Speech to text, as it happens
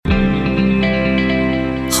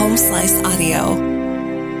Home Slice Audio.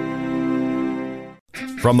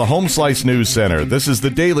 From the Home Slice News Center, this is the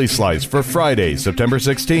Daily Slice for Friday, September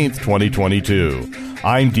 16th, 2022.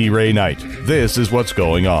 I'm D. Ray Knight. This is what's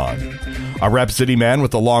going on. A Rapid City man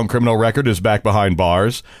with a long criminal record is back behind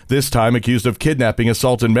bars, this time accused of kidnapping,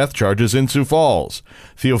 assault, and meth charges in Sioux Falls.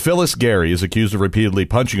 Theophilus Gary is accused of repeatedly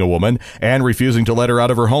punching a woman and refusing to let her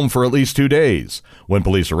out of her home for at least 2 days. When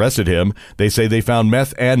police arrested him, they say they found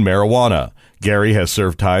meth and marijuana. Gary has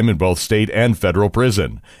served time in both state and federal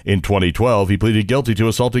prison. In 2012, he pleaded guilty to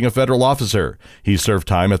assaulting a federal officer. He served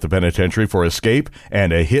time at the penitentiary for escape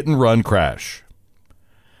and a hit-and-run crash.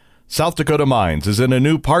 South Dakota Mines is in a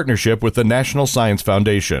new partnership with the National Science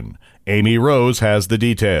Foundation. Amy Rose has the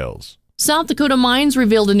details. South Dakota Mines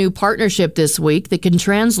revealed a new partnership this week that can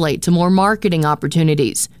translate to more marketing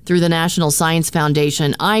opportunities. Through the National Science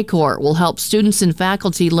Foundation, I-Corps will help students and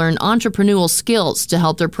faculty learn entrepreneurial skills to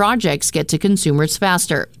help their projects get to consumers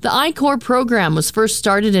faster. The I-Corps program was first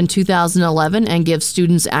started in 2011 and gives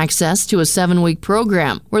students access to a 7-week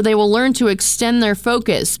program where they will learn to extend their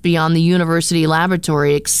focus beyond the university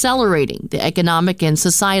laboratory, accelerating the economic and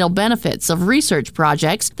societal benefits of research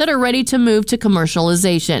projects that are ready to move to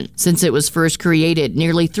commercialization. Since it was first created,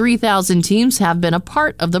 nearly 3,000 teams have been a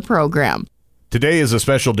part of the program. Today is a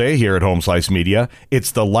special day here at Home Slice Media.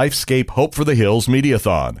 It's the Lifescape Hope for the Hills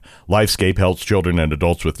Mediathon. Lifescape helps children and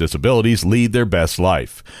adults with disabilities lead their best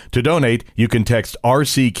life. To donate, you can text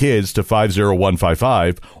RC Kids to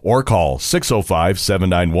 50155 or call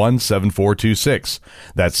 605-791-7426.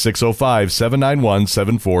 That's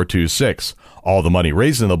 605-791-7426. All the money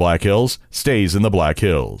raised in the Black Hills stays in the Black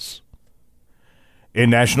Hills. In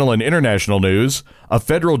national and international news, a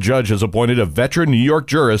federal judge has appointed a veteran New York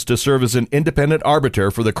jurist to serve as an independent arbiter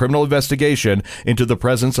for the criminal investigation into the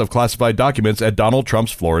presence of classified documents at Donald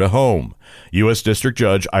Trump's Florida home. U.S. District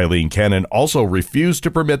Judge Eileen Cannon also refused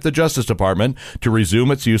to permit the Justice Department to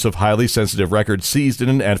resume its use of highly sensitive records seized in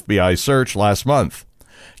an FBI search last month.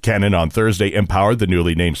 Cannon on Thursday empowered the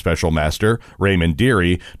newly named special master, Raymond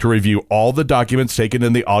Deary, to review all the documents taken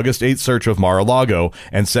in the August 8th search of Mar-a-Lago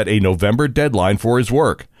and set a November deadline for his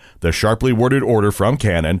work. The sharply worded order from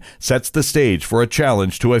Cannon sets the stage for a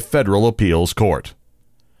challenge to a federal appeals court.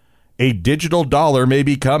 A digital dollar may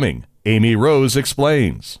be coming. Amy Rose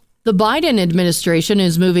explains. The Biden administration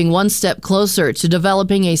is moving one step closer to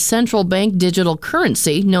developing a central bank digital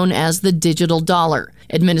currency known as the digital dollar.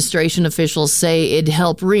 Administration officials say it'd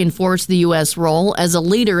help reinforce the U.S. role as a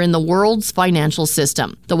leader in the world's financial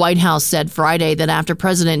system. The White House said Friday that after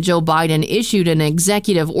President Joe Biden issued an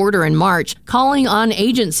executive order in March calling on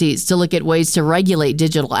agencies to look at ways to regulate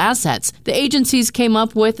digital assets, the agencies came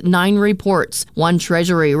up with 9 reports. One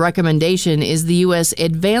Treasury recommendation is the U.S.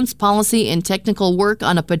 Advanced Policy and Technical Work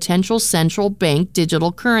on a Potential Central Bank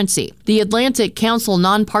Digital Currency. The Atlantic Council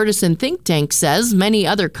nonpartisan think tank says many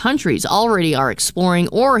other countries already are exploring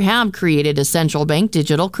or have created a central bank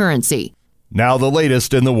digital currency. Now the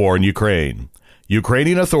latest in the war in Ukraine.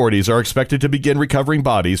 Ukrainian authorities are expected to begin recovering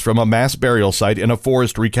bodies from a mass burial site in a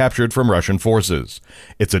forest recaptured from Russian forces.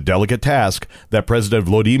 It's a delicate task that President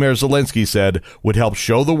Volodymyr Zelensky said would help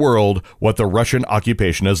show the world what the Russian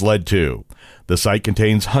occupation has led to. The site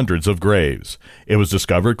contains hundreds of graves. It was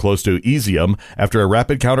discovered close to Izium after a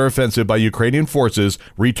rapid counteroffensive by Ukrainian forces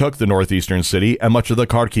retook the northeastern city and much of the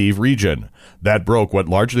Kharkiv region. That broke what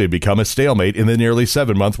largely had become a stalemate in the nearly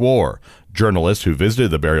 7-month war. Journalists who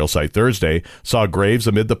visited the burial site Thursday saw graves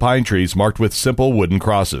amid the pine trees marked with simple wooden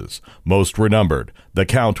crosses. Most were numbered. The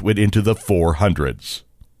count went into the 400s.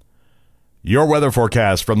 Your weather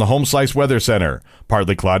forecast from the Home Slice Weather Center.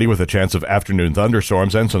 Partly cloudy with a chance of afternoon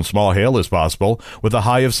thunderstorms and some small hail is possible with a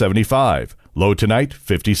high of 75. Low tonight,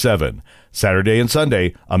 57. Saturday and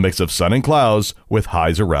Sunday, a mix of sun and clouds with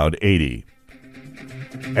highs around 80.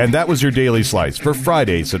 And that was your Daily Slice for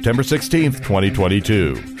Friday, September 16th,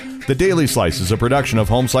 2022. The Daily Slice is a production of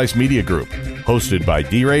Home Slice Media Group, hosted by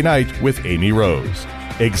D. Ray Knight with Amy Rose.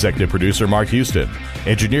 Executive producer Mark Houston.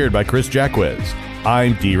 Engineered by Chris Jacquez.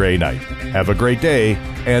 I'm D. Ray Knight. Have a great day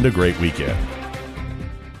and a great weekend.